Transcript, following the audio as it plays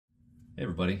Hey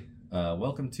everybody,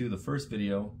 welcome to the first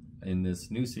video in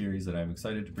this new series that I'm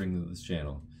excited to bring to this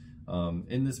channel.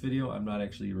 In this video I'm not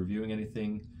actually reviewing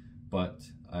anything, but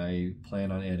I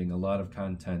plan on adding a lot of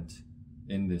content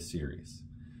in this series.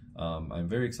 I'm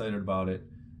very excited about it.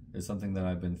 It's something that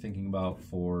I've been thinking about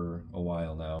for a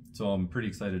while now, so I'm pretty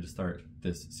excited to start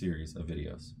this series of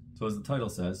videos. So as the title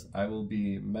says, I will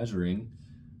be measuring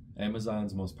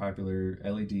Amazon's most popular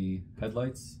LED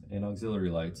headlights and auxiliary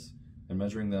lights and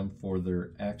measuring them for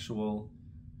their actual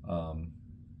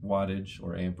wattage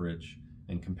or amperage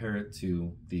and compare it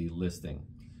to the listing.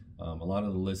 A lot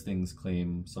of the listings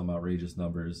claim some outrageous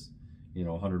numbers,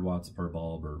 100 watts per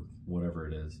bulb or whatever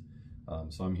it is.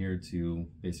 So I'm here to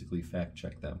basically fact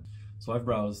check them. So I've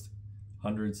browsed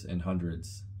hundreds and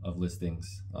hundreds of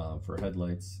listings for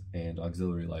headlights and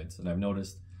auxiliary lights, and I've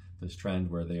noticed this trend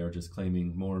where they are just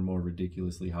claiming more and more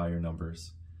ridiculously higher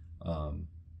numbers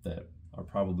that are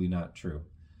probably not true.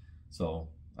 So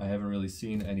I haven't really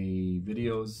seen any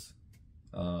videos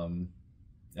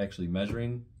actually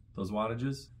measuring those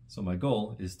wattages. So my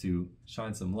goal is to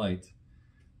shine some light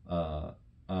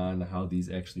on how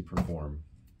these actually perform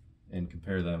and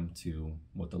compare them to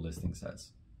what the listing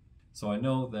says. So I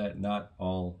know that not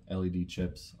all LED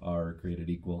chips are created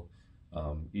equal.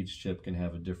 Each chip can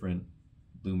have a different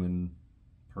lumen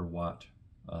per watt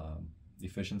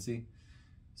efficiency.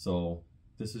 So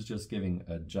this is just giving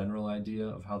a general idea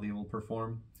of how they will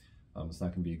perform. It's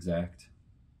not going to be exact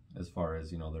as far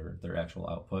as their actual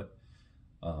output,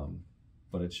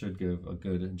 but it should give a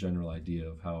good general idea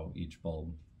of how each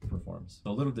bulb performs. So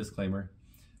a little disclaimer,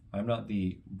 I'm not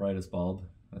the brightest bulb,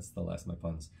 that's the last of my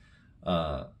puns,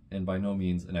 and by no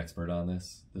means an expert on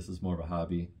this. This is more of a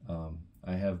hobby.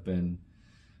 I have been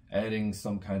adding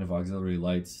some kind of auxiliary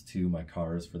lights to my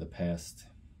cars for the past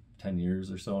 10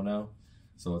 years or so now.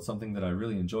 So it's something that I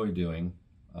really enjoy doing,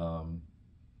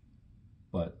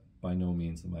 but by no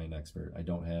means am I an expert. I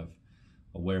don't have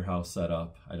a warehouse set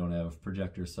up. I don't have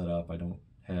projectors set up. I don't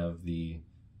have the,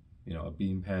 a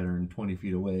beam pattern 20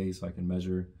 feet away so I can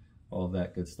measure all of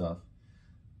that good stuff.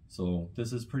 So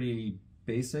this is pretty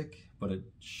basic, but it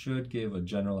should give a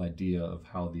general idea of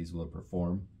how these will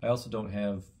perform. I also don't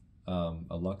have a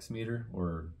lux meter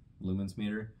or lumens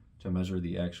meter to measure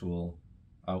the actual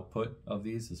output of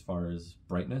these as far as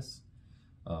brightness.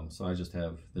 So I just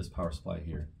have this power supply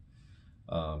here.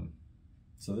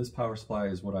 So this power supply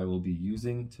is what I will be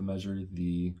using to measure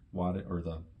the wattage or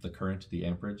the current, the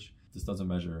amperage. This doesn't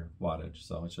measure wattage,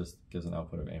 so it just gives an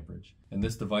output of amperage. And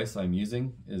this device I'm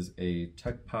using is a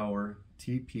TechPower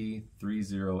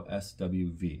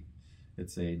TP30SWV.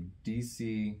 It's a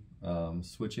DC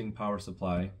switching power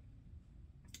supply,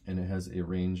 and it has a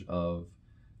range of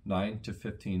 9 to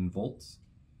 15 volts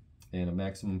and a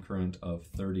maximum current of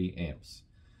 30 amps.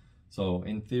 So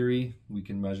in theory, we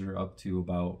can measure up to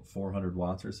about 400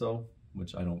 watts or so,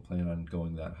 which I don't plan on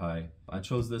going that high. I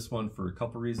chose this one for a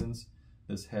couple reasons.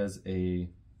 This has a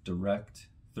direct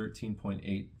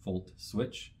 13.8 volt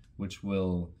switch, which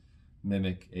will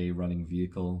mimic a running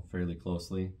vehicle fairly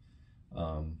closely.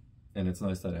 And it's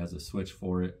nice that it has a switch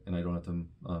for it, and I don't have to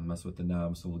mess with the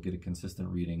knob, so we'll get a consistent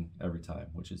reading every time,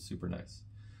 which is super nice.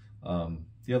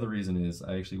 The other reason is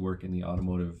I actually work in the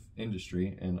automotive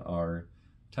industry, and our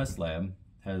test lab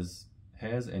has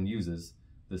and uses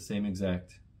the same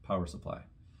exact power supply.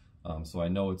 So I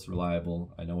know it's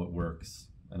reliable, I know it works,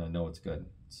 and I know it's good.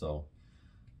 So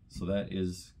that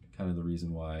is kind of the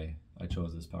reason why I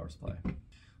chose this power supply.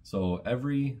 So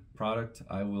every product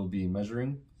I will be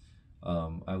measuring,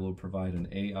 I will provide an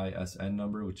AISN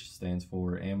number, which stands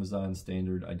for Amazon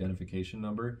Standard Identification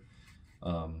Number.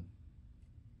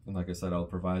 And like I said, I'll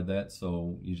provide that,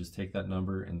 so you just take that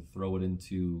number and throw it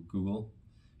into Google,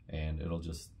 and it'll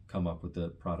just come up with the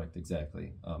product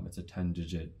exactly. It's a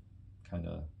 10-digit kind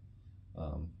of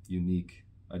unique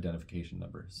identification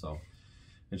number, so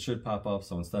it should pop up.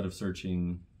 So instead of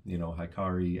searching,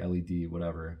 Hikari, LED,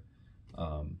 whatever,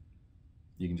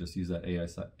 you can just use that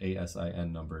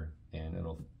ASIN number, and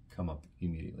it'll come up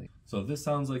immediately. So if this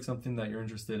sounds like something that you're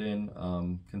interested in,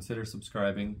 consider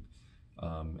subscribing.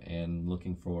 And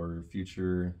looking for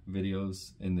future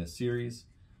videos in this series.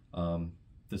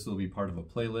 This will be part of a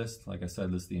playlist. Like I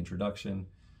said, this is the introduction,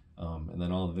 and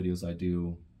then all the videos I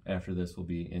do after this will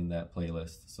be in that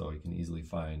playlist, so you can easily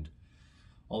find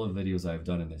all the videos I've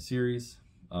done in this series.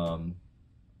 So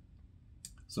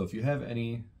if you have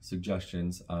any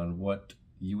suggestions on what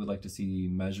you would like to see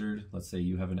measured, let's say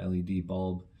you have an LED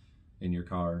bulb in your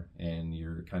car and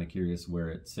you're kind of curious where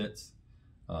it sits,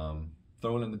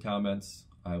 throw it in the comments.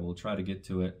 I will try to get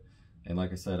to it. And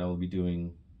like I said, I will be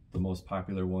doing the most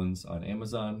popular ones on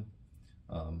Amazon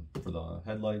for the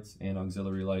headlights and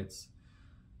auxiliary lights.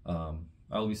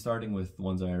 I'll be starting with the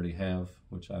ones I already have,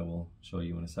 which I will show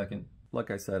you in a second.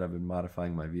 Like I said, I've been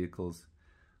modifying my vehicles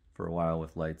for a while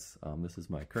with lights. This is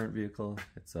my current vehicle.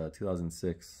 It's a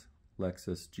 2006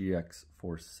 Lexus GX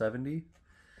 470.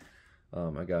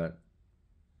 I got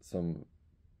some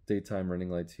daytime running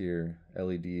lights here,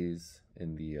 LEDs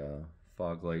in the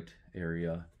fog light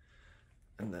area,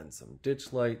 and then some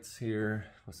ditch lights here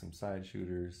with some side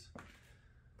shooters,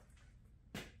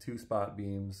 2 spot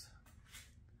beams,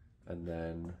 and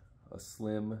then a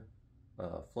slim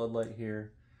floodlight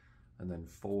here, and then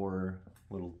 4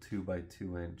 little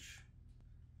 2x2 inch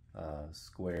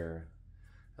square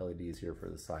LEDs here for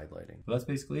the side lighting. But that's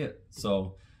basically it.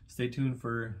 So stay tuned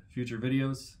for future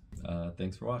videos.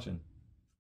 Thanks for watching.